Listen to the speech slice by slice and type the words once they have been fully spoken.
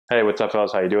Hey, what's up,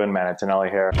 fellas? How you doing? Man, Antonelli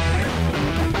here.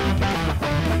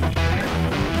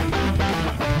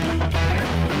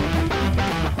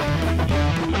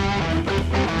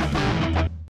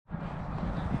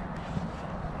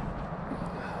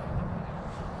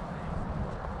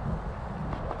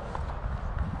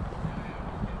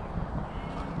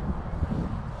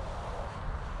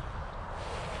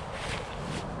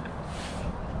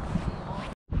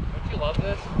 Don't you love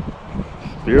this?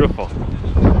 Beautiful.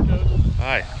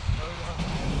 Hi.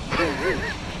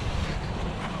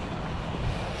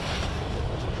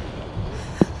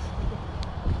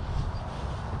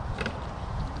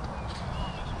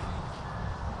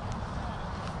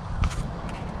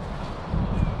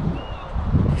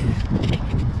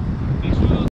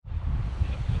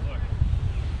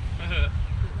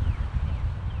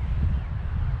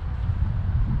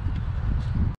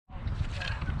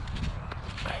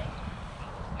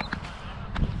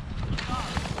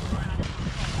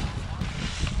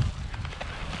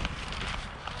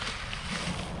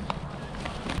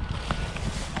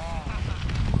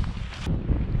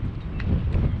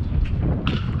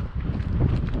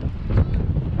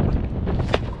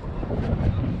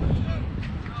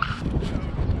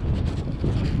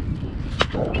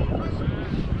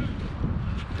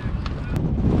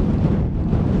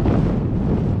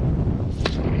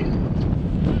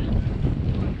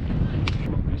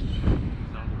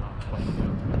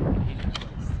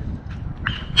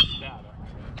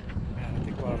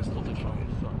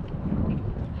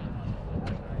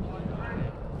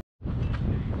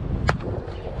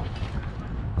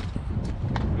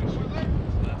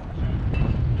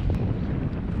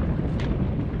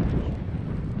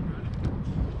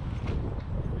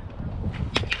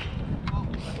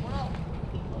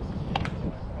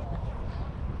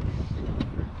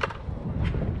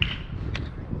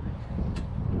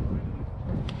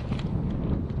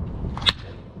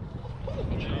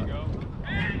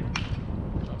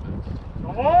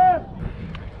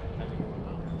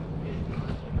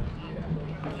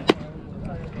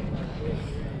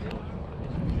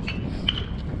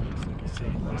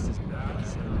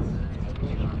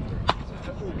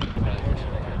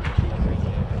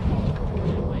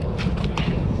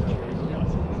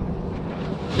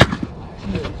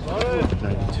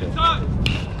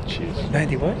 Cheers.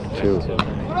 90 what? 2.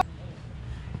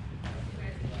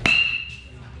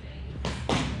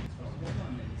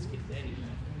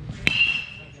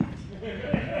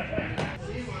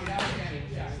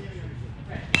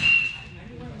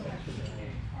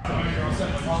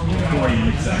 Before you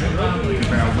mix that, the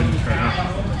barrel wouldn't turn up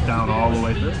down all the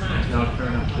way through. Now it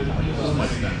turn up just like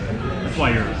that. That's why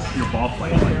your ball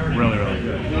play is like really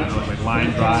good. You know, it's like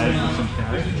line drives or something.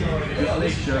 Just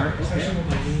make sure.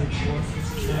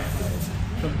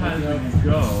 Sometimes when you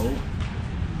go,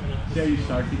 say you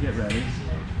start to get ready,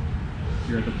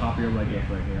 you're at the top of your leg lift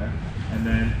right here, and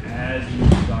then as you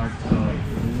start to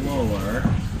lower,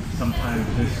 sometimes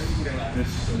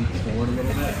this sneaks forward a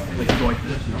little bit. Like you go like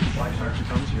this, you know, fly archer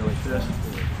comes, you're like this.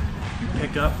 You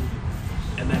pick up,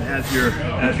 and then as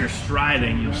you're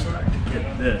striding, you'll start to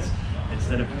get this.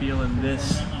 Instead of feeling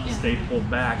this, stay pulled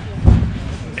back,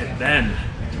 and then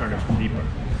turn it deeper.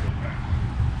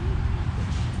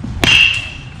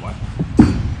 What?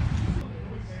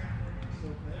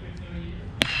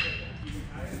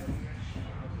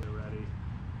 Ready.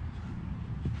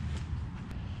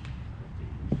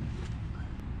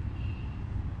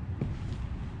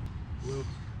 Loop.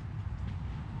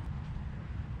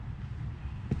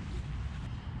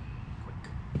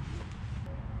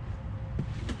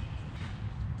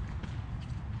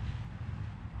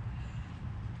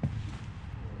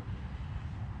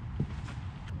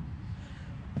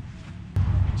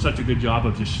 Such a good job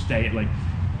of just staying, like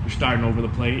you're starting over the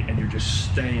plate and you're just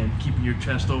staying, keeping your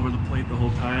chest over the plate the whole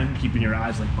time, keeping your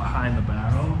eyes like behind the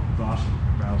barrel. It's awesome.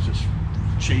 The barrel's just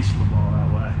chasing the ball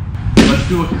that way. Let's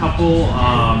do a couple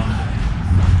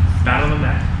bat on the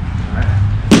neck. All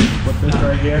right. Put this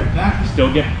right here.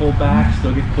 Still get pulled back,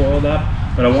 still get coiled up,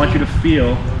 but I want you to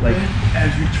feel like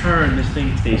as you turn, this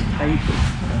thing stays tight.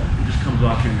 It just comes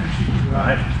off your neck. All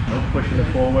right. No pushing it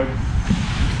forward.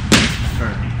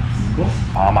 Turn. Cool.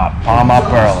 Palm up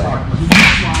early.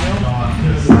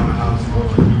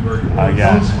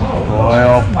 Again,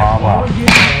 coil, palm up.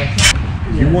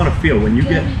 You want to feel when you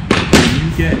get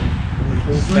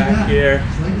pulled back here,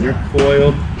 you're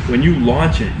coiled. When you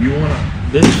launch it, you want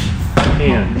to this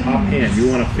hand, top hand, you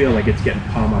want to feel like it's getting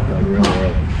palm up like real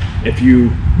early. If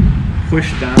you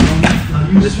push down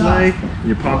this way,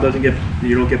 your palm doesn't get,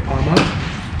 you don't get palm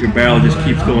up, your barrel just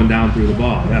keeps going down through the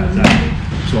ball. Yeah, exactly.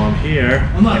 So I'm here,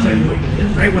 and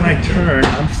then right when I turn,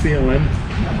 I'm feeling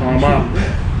palm up.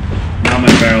 Now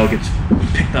my barrel gets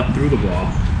picked up through the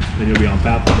ball, then you'll be on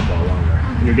path with the ball longer.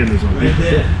 And you're getting this on paper.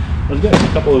 That was good. A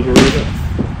couple of those were really good.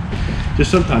 Just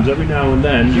sometimes, every now and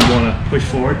then, you want to push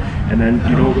forward, and then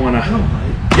you don't want to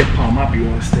get palm up. You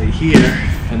want to stay here,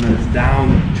 and then it's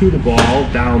down to the ball,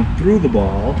 down through the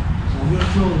ball,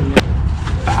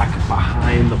 back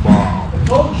behind the ball.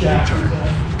 Turn.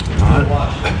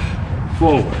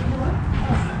 Forward.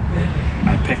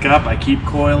 I pick up, I keep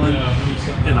coiling,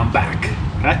 and I'm back.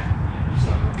 Okay?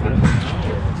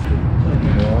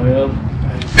 Good.